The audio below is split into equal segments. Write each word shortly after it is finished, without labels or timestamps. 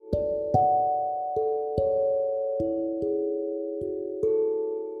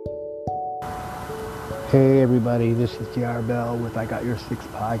Hey everybody, this is JR Bell with I Got Your Six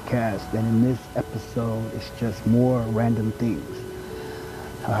podcast, and in this episode, it's just more random things.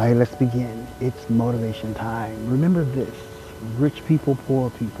 All right, let's begin. It's motivation time. Remember this: rich people, poor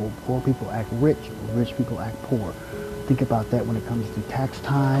people act rich people act poor. Think about that when it comes to tax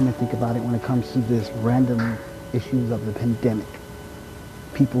time, and think about it when it comes to this random issues of the pandemic.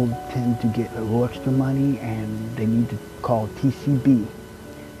 People tend to get a little extra money, and they need to call TCB.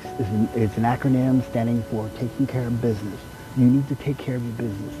 It's an acronym standing for taking care of business. You need to take care of your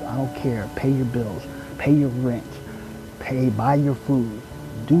business. I don't care. Pay your bills, pay your rent, buy your food.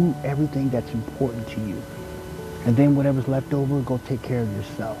 Do everything that's important to you. And then whatever's left over, go take care of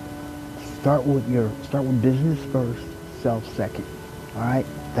yourself. Start with business first, self second. All right?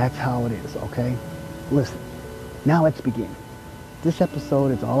 That's how it is, okay? Listen. Now let's begin. This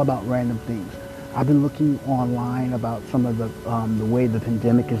episode is all about random things. I've been looking online about some of the way the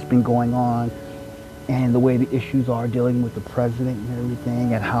pandemic has been going on, and the way the issues are dealing with the president and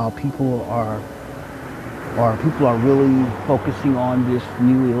everything, and how people are really focusing on this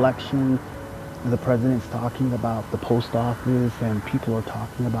new election. The president's talking about the post office, and people are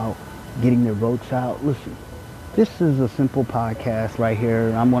talking about getting their votes out. Listen, this is a simple podcast right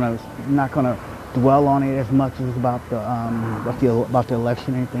here. Not gonna dwell on it as much as about the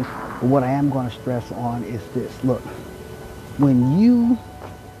election or anything. But what I am going to stress on is this. Look, when you,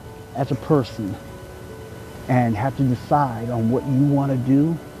 as a person, and have to decide on what you want to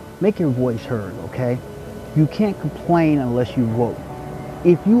do, make your voice heard, okay? You can't complain unless you vote.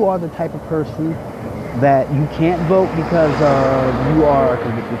 If you are the type of person that you can't vote because you are a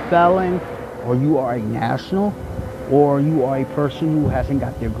convicted felon, or you are a national, or you are a person who hasn't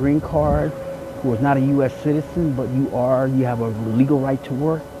got their green card, who is not a U.S. citizen, but you have a legal right to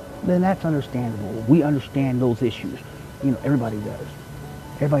work, then that's understandable. We understand those issues. Everybody does.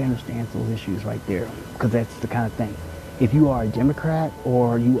 Everybody understands those issues right there, because that's the kind of thing. If you are a Democrat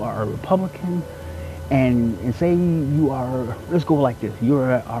or you are a Republican, and say you are, let's go like this, you're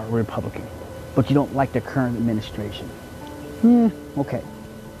a Republican, but you don't like the current administration. Okay.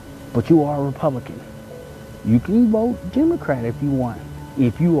 But you are a Republican. You can vote Democrat if you want.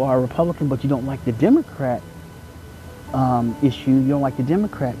 If you are a Republican but you don't like the Democrat issue, you don't like the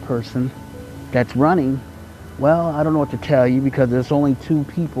Democrat person that's running, well, I don't know what to tell you, because there's only two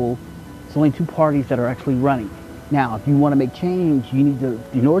parties that are actually running. Now, if you want to make change,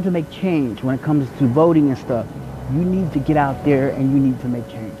 in order to make change when it comes to voting and stuff, you need to get out there and you need to make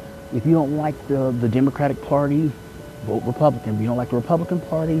change. If you don't like the Democratic Party, vote Republican. If you don't like the Republican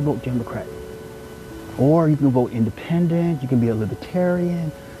Party, vote Democrat. Or you can vote independent, you can be a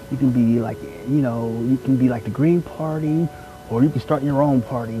libertarian, you can be like the Green Party, or you can start your own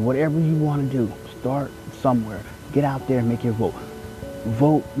party. Whatever you want to do, start somewhere. Get out there and make your vote.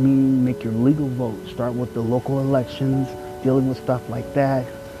 Vote means make your legal vote. Start with the local elections, dealing with stuff like that.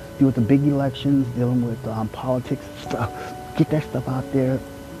 Deal with the big elections, dealing with politics and stuff. Get that stuff out there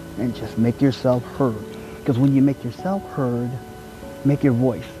and just make yourself heard. Because when you make yourself heard, make your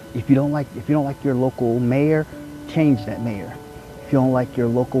voice. If you don't like your local mayor, change that mayor. If you don't like your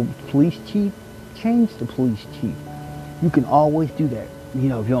local police chief, change the police chief. You can always do that. If you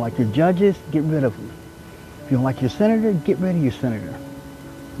don't like your judges, get rid of them. If you don't like your senator, get rid of your senator.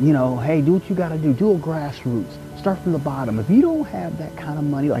 Hey, do what you got to do. Do a grassroots. Start from the bottom. If you don't have that kind of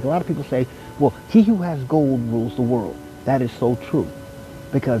money, like a lot of people say, well, he who has gold rules the world. That is so true.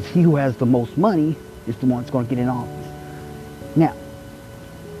 Because he who has the most money is the one that's going to get in office. Now,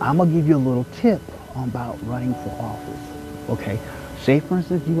 I'm going to give you a little tip about running for office. Okay? Say, for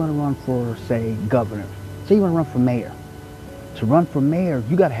instance, you want to run for, say, governor. Say you want to run for mayor. To run for mayor,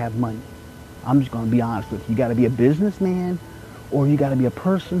 you got to have money. I'm just going to be honest with you. You got to be a businessman, or you got to be a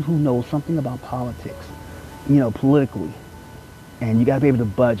person who knows something about politics, politically. And you got to be able to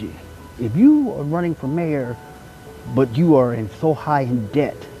budget. If you are running for mayor, but you are so high in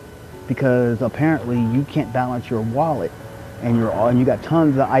debt because apparently you can't balance your wallet, and you got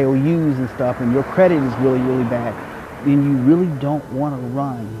tons of IOUs and stuff, and your credit is really, really bad, then you really don't want to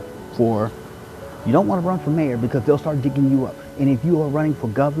run for mayor, because they'll start digging you up. And if you are running for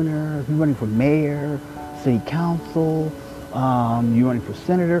governor, if you're running for mayor, city council, you're running for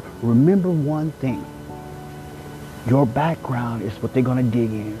senator, remember one thing. Your background is what they're going to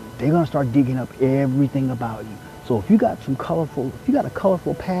dig in. They're going to start digging up everything about you. So if you got a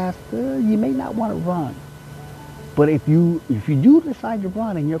colorful past, you may not want to run. But if you do decide to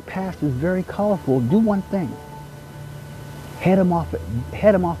run and your past is very colorful, do one thing. Head them off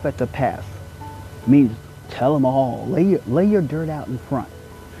at the pass. Means tell them all. Lay your dirt out in front.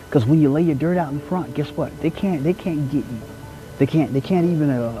 Because when you lay your dirt out in front, guess what? They can't get you. They can't even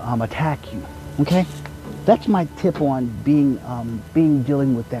attack you. Okay? That's my tip on being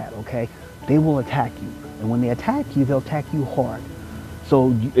dealing with that. Okay, they will attack you, and when they attack you, they'll attack you hard.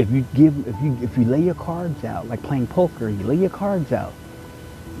 So if you lay your cards out, like playing poker, you lay your cards out,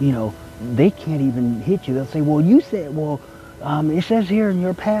 you know, they can't even hit you. They'll say, well, you said, well, it says here in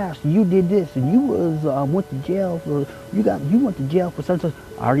your past you did this and you was went to jail for you went to jail for such. I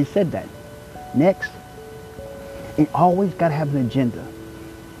already said that. Next, you always got to have an agenda.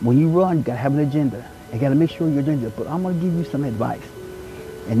 When you run, you got to have an agenda. You got to make sure you're doing it. But I'm going to give you some advice,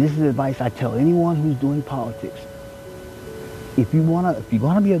 and this is advice I tell anyone who's doing politics. If you're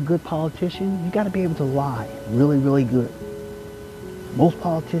gonna be a good politician, you got to be able to lie really, really good. Most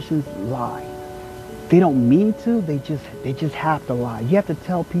politicians lie. They don't mean to. They just have to lie. You have to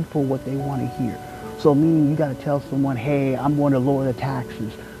tell people what they want to hear. So meaning you got to tell someone, hey, I'm going to lower the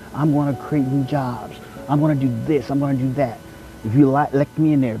taxes. I'm going to create new jobs. I'm going to do this. I'm going to do that. If you elect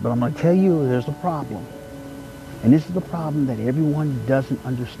me in there, but I'm going to tell you there's a problem. And this is the problem that everyone doesn't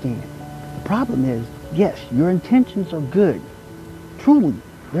understand. The problem is, yes, your intentions are good. Truly,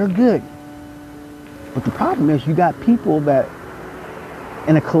 they're good. But the problem is you got people that,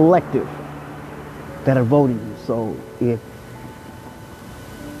 in a collective, that are voting you. So if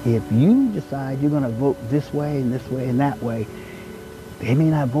you decide you're going to vote this way and this way and that way, they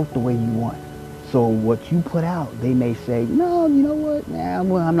may not vote the way you want. So what you put out, they may say, no, you know what, nah,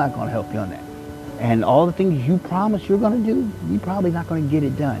 well, I'm not going to help you on that. And all the things you promise you're going to do, you're probably not going to get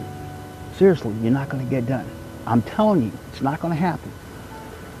it done. Seriously, you're not going to get done. I'm telling you, it's not going to happen.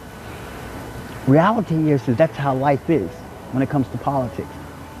 Reality is that's how life is when it comes to politics.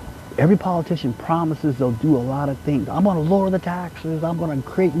 Every politician promises they'll do a lot of things. I'm going to lower the taxes. I'm going to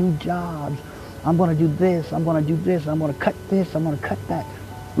create new jobs. I'm going to do this. I'm going to do this. I'm going to cut this. I'm going to cut that.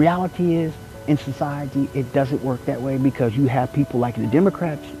 Reality is, in society, it doesn't work that way because you have people like the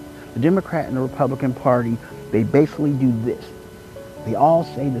Democrat and the Republican Party. They basically do this. They all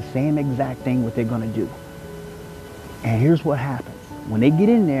say the same exact thing what they're going to do. And here's what happens. When they get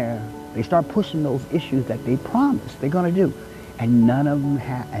in there, they start pushing those issues that they promised they're going to do. And none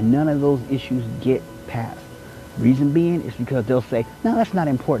of those issues get passed. Reason being is because they'll say, no, that's not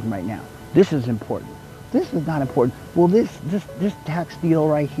important right now. This is important. This is not important. Well, this tax deal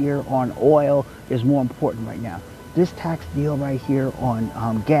right here on oil is more important right now. This tax deal right here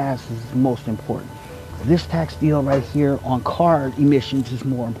on gas is most important. This tax deal right here on car emissions is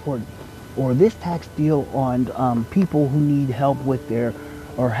more important. Or this tax deal on people who need help with their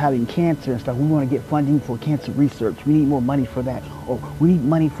or having cancer and stuff. We want to get funding for cancer research. We need more money for that. Or we need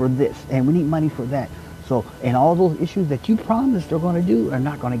money for this and we need money for that. So, and all those issues that you promised they're going to do are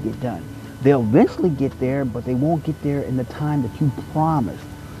not going to get done. They'll eventually get there, but they won't get there in the time that you promised.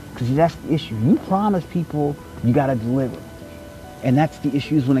 Because that's the issue. You promise people, you got to deliver. And that's the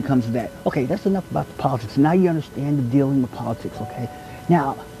issues when it comes to that. Okay, that's enough about the politics. Now you understand the dealing with politics, okay?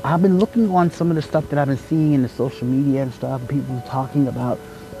 Now, I've been looking on some of the stuff that I've been seeing in the social media and stuff, and people talking about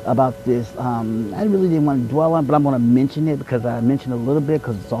this. I really didn't want to dwell on it, but I'm going to mention it because I mentioned a little bit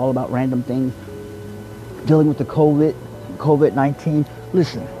because it's all about random things. Dealing with the COVID-19.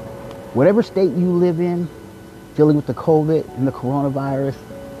 Listen, whatever state you live in, dealing with the COVID and the coronavirus,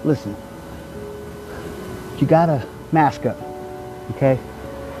 listen, you got to mask up, okay?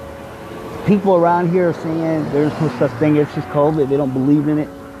 People around here are saying there's no such thing as just COVID. They don't believe in it.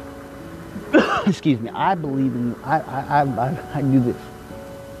 Excuse me. I believe in. I do this.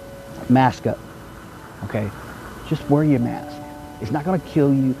 Mask up. Okay. Just wear your mask. It's not going to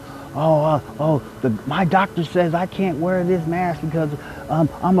kill you. My doctor says I can't wear this mask because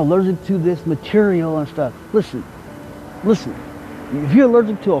I'm allergic to this material and stuff. Listen. If you're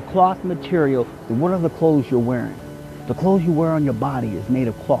allergic to a cloth material, then what are the clothes you're wearing? The clothes you wear on your body is made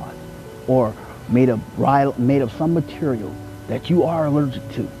of cloth. Or made of some material that you are allergic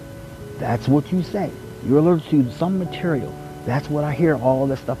to. That's what you say. You're allergic to some material. That's what I hear all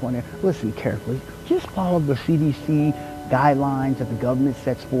this stuff on there. Listen carefully. Just follow the CDC guidelines that the government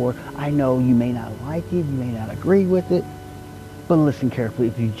sets forth. I know you may not like it, you may not agree with it, but listen carefully.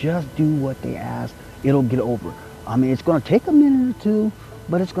 If you just do what they ask, it'll get over. I mean, it's going to take a minute or two,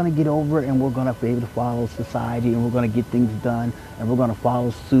 but it's going to get over, and we're going to be able to follow society, and we're going to get things done, and we're going to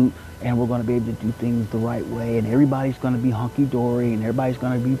follow suit, and we're going to be able to do things the right way, and everybody's going to be hunky-dory, and everybody's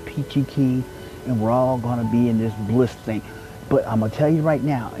going to be peachy keen, and we're all going to be in this bliss thing. But I'm going to tell you right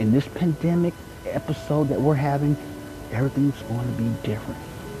now, in this pandemic episode that we're having, everything's going to be different.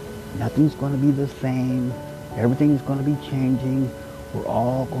 Nothing's going to be the same. Everything's going to be changing. We're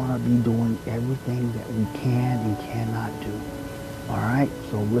all going to be doing everything that we can and cannot do. All right?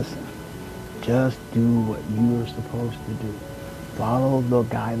 So listen, just do what you're supposed to do. Follow the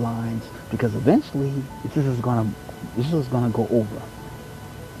guidelines because eventually this is gonna go over.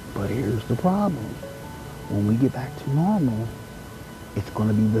 But here's the problem. When we get back to normal, it's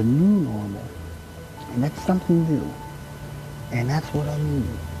gonna be the new normal. And that's something new. And that's what I mean.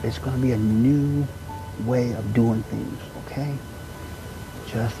 It's gonna be a new way of doing things, okay?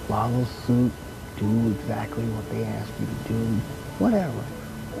 Just follow suit, do exactly what they ask you to do, whatever.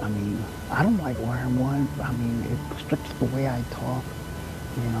 I mean, I don't like wearing one. I mean, it restricts the way I talk,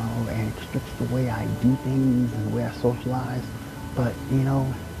 and it restricts the way I do things and the way I socialize. But,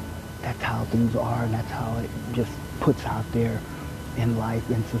 that's how things are, and that's how it just puts out there in life,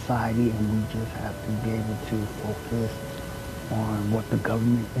 in society, and we just have to be able to focus on what the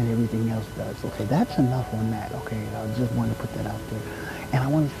government and everything else does. Okay, that's enough on that. Okay, I just want to put that out there. And I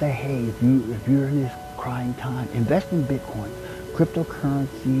want to say, hey, if you're in this crying time, invest in Bitcoin,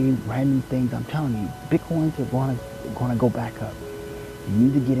 cryptocurrency, random things. I'm telling you, Bitcoins are going to go back up. You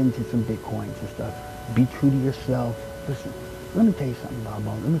need to get into some Bitcoins and stuff. Be true to yourself. Listen, let me tell you something,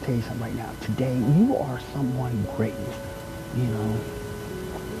 Bobo. Let me tell you something right now. Today, you are someone greatness.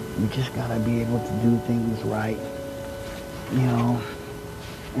 You just got to be able to do things right,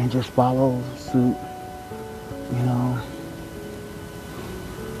 and just follow suit,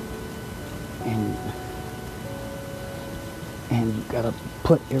 and you got to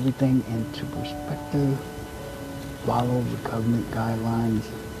put everything into perspective, follow the government guidelines,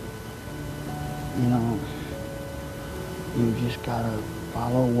 you just got to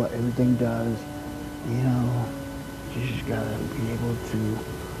follow what everything does, you just got to be able to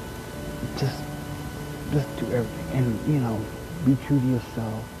just do everything, and be true to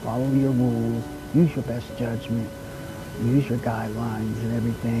yourself, follow your rules, use your best judgment, use your guidelines and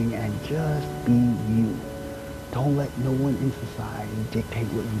everything, and just be you. Don't let no one in society dictate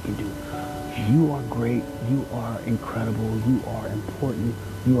what you can do. You are great, you are incredible, you are important,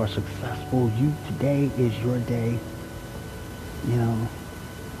 you are successful. Today is your day.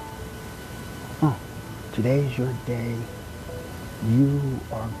 Today is your day. You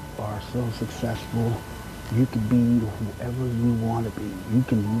are so successful. You can be whoever you want to be. You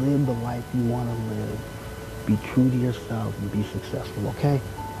can live the life you want to live. Be true to yourself and be successful, okay?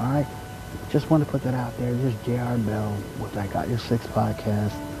 All right? Just want to put that out there. This is J.R. Bell with I Got Your Six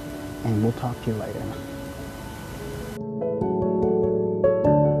podcast, and we'll talk to you later.